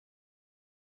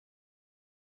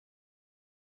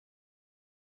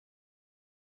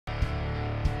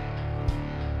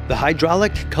The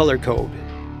hydraulic color code.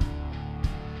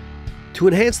 To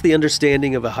enhance the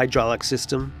understanding of a hydraulic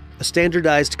system, a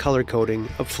standardized color coding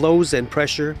of flows and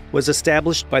pressure was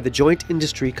established by the Joint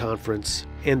Industry Conference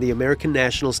and the American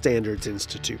National Standards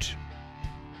Institute.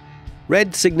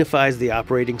 Red signifies the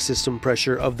operating system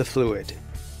pressure of the fluid.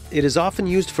 It is often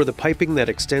used for the piping that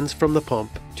extends from the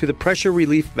pump to the pressure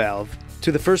relief valve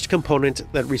to the first component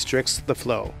that restricts the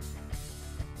flow.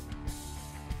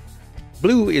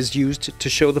 Blue is used to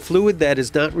show the fluid that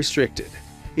is not restricted,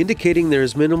 indicating there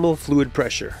is minimal fluid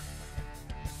pressure.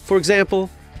 For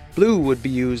example, blue would be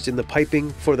used in the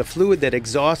piping for the fluid that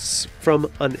exhausts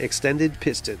from an extended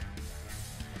piston.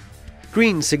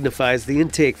 Green signifies the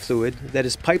intake fluid that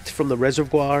is piped from the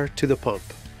reservoir to the pump.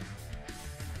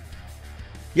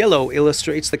 Yellow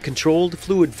illustrates the controlled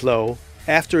fluid flow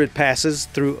after it passes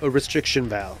through a restriction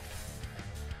valve.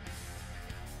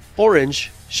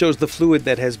 Orange shows the fluid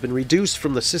that has been reduced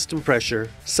from the system pressure,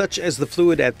 such as the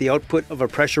fluid at the output of a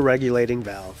pressure regulating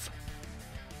valve.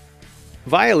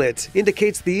 Violet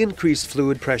indicates the increased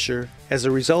fluid pressure as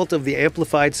a result of the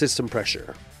amplified system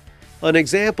pressure. An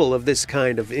example of this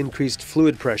kind of increased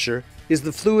fluid pressure is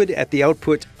the fluid at the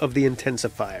output of the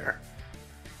intensifier.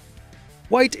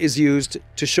 White is used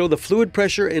to show the fluid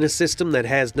pressure in a system that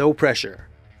has no pressure.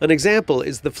 An example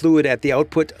is the fluid at the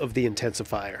output of the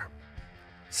intensifier.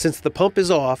 Since the pump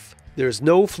is off, there is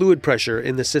no fluid pressure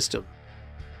in the system.